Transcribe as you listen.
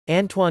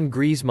Antoine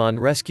Griezmann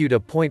rescued a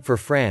point for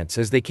France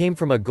as they came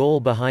from a goal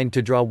behind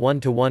to draw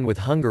 1-1 with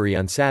Hungary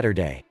on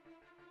Saturday.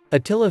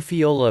 Attila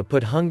Fiola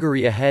put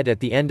Hungary ahead at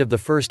the end of the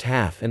first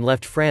half and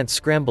left France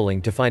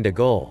scrambling to find a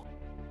goal.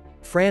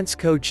 France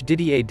coach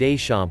Didier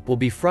Deschamps will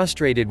be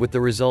frustrated with the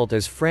result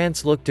as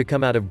France look to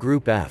come out of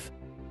Group F,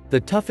 the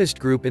toughest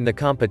group in the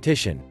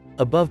competition,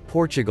 above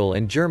Portugal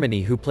and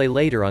Germany, who play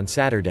later on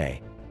Saturday.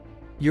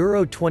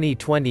 Euro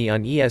 2020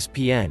 on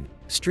ESPN,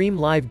 stream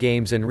live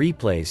games and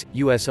replays,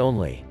 US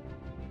only.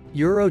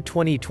 Euro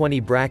 2020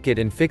 bracket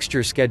and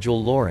fixture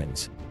schedule.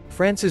 Lawrence.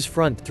 France's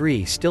front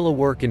three still a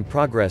work in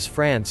progress.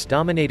 France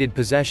dominated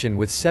possession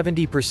with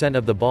 70%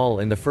 of the ball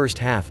in the first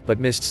half but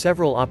missed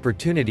several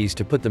opportunities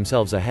to put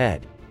themselves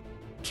ahead.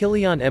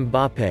 Kylian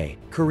Mbappe,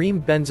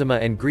 Karim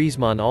Benzema and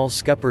Griezmann all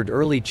scuppered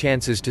early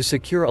chances to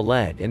secure a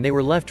lead, and they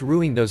were left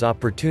rueing those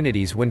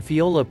opportunities when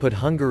Fiola put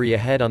Hungary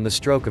ahead on the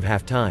stroke of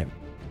halftime.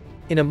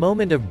 In a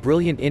moment of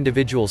brilliant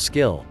individual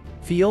skill,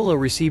 Fiola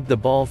received the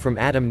ball from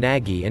Adam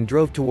Nagy and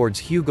drove towards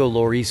Hugo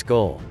Lloris'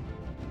 goal.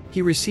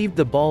 He received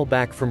the ball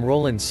back from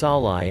Roland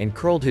Sallai and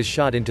curled his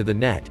shot into the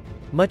net,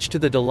 much to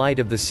the delight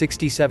of the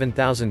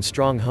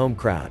 67,000-strong home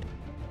crowd.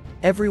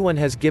 "Everyone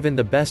has given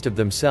the best of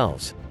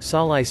themselves,"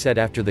 Sallai said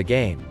after the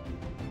game.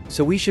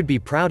 "So we should be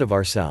proud of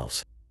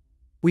ourselves.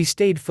 We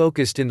stayed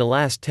focused in the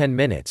last 10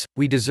 minutes,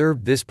 we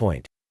deserved this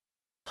point."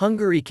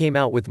 Hungary came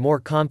out with more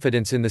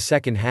confidence in the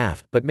second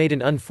half, but made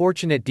an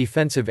unfortunate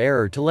defensive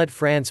error to let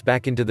France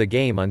back into the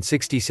game on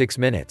 66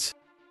 minutes.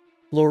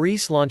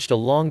 Lloris launched a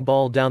long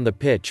ball down the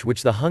pitch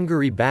which the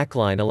Hungary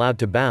backline allowed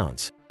to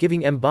bounce,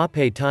 giving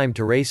Mbappe time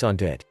to race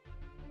onto it.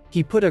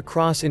 He put a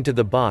cross into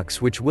the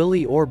box which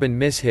Willi Orban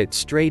mishit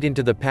straight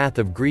into the path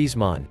of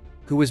Griezmann,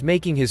 who was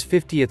making his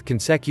 50th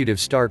consecutive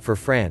start for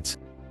France,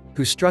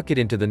 who struck it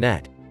into the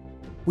net.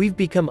 "We've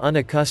become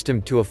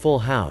unaccustomed to a full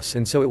house,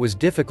 and so it was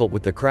difficult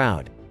with the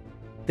crowd.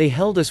 They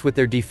held us with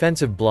their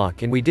defensive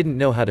block and we didn't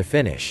know how to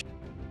finish.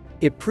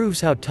 It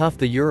proves how tough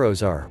the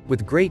Euros are,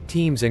 with great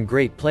teams and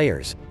great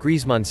players,"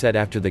 Griezmann said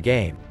after the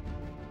game.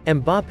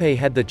 Mbappe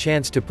had the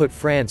chance to put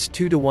France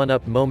 2-1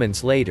 up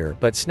moments later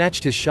but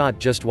snatched his shot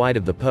just wide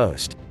of the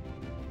post.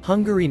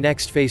 Hungary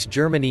next face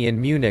Germany in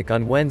Munich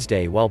on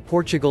Wednesday, while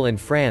Portugal and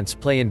France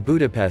play in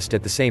Budapest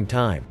at the same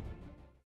time.